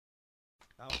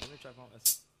Let me try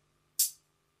this.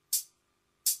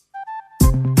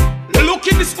 Look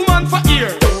in this woman for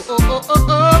years.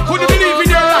 Could you believe in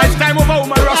your lifetime of a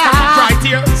woman Rasta to cry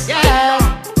tears?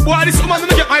 Yeah. Boy, this woman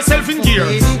gonna get myself in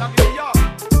gears.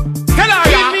 Tell her,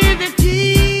 yeah. Give me the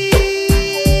key.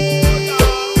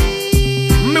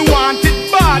 Me want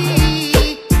it bad.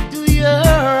 To your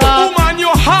heart. Woman,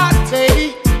 your heart.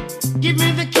 Baby, give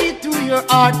me the key to your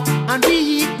heart, and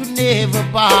we could never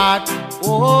part.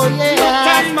 Oh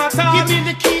yeah. No time. Give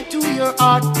me the key to your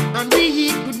heart, and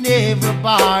we could never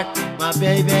part, my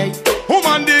baby.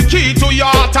 Woman, the key to your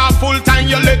heart, full time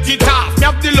you let it off. Me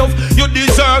have the love you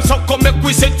deserve, so come make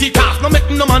we set it off. No make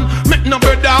no man, make no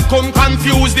brother come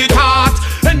confuse the thought.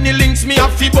 Any links me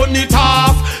have to burn it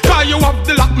off. Cause you have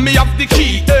the lock, me have the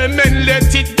key. Amen,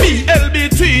 let it be. Hell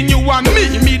between you and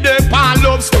me the pan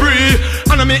love spree.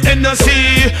 And me NC,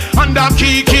 and the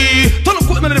key. Turn up,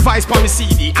 put me the device for me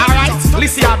CD. Alright,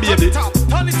 listen here, baby.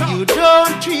 You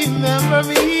don't remember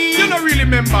me. You don't really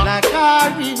remember. Like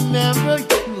I remember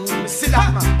you. See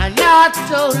that, man? And not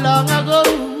so long ago,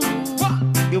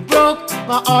 you broke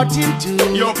my heart in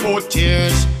two. You put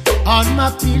tears on my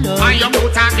pillow, and you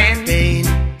put again pain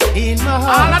in my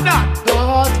heart. all of that.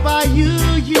 Caused by you.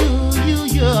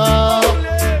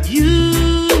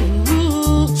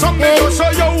 Some Hey, so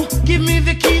yo. give me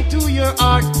the key to your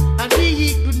heart, and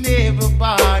we could never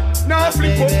part. Now my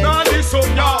flip baby. up, now this up,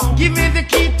 y'all. Give me the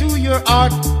key to your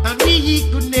heart, and we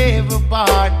could never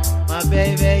part, my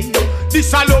baby.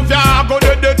 This I love ya, go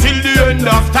dead till the end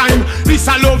of time. This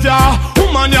I love ya,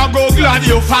 woman ya go glad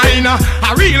you find a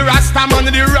real Rasta man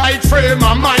in the right frame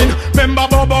of mind. Remember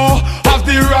Bobo, have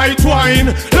the right wine.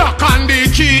 Lock on the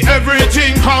key,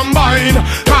 everything combined.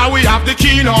 Cause we have the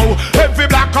key now. Every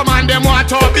black man them want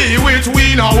to be with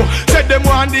we now. Said them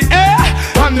want the A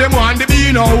and them want the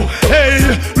B now. Hey,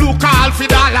 look all for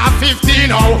 $50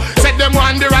 now. Said them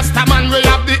want the Rasta man, we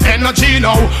have the energy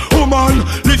now. Woman,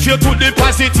 lift you to the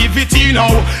positivity now.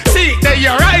 See, they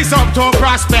you rise up to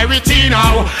prosperity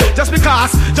now. Just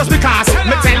because,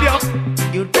 me tell you.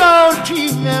 You don't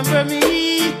remember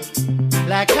me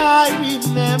like I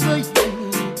remember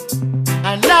you.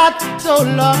 And not so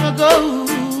long ago,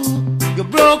 you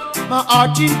broke my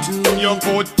heart in two. You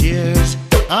put tears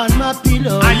on my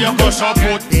pillow, and you go so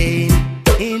put pain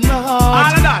in my heart.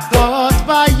 all of that. Caused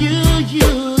by you.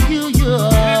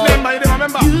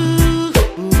 Remember. You.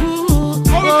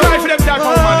 How we cry for them type of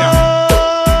woman, yeah?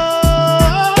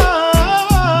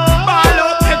 Ball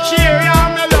up the cheer, yeah,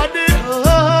 melody.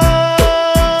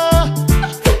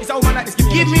 It's a woman that is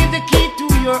Give me the key to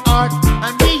your heart,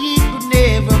 and we could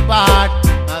never part,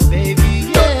 my baby.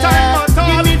 Yeah.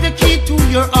 Give me the key to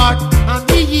your heart, and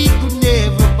we could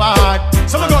never part.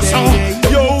 So we go so,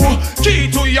 yo, key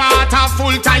to your heart, a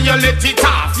full time you let it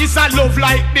off. It's a love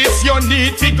like this, you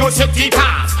need to go set it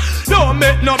off. Don't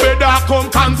make no brother come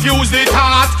confuse the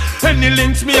thought. Any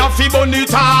links me have to burn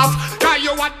it off. Cause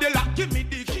you want the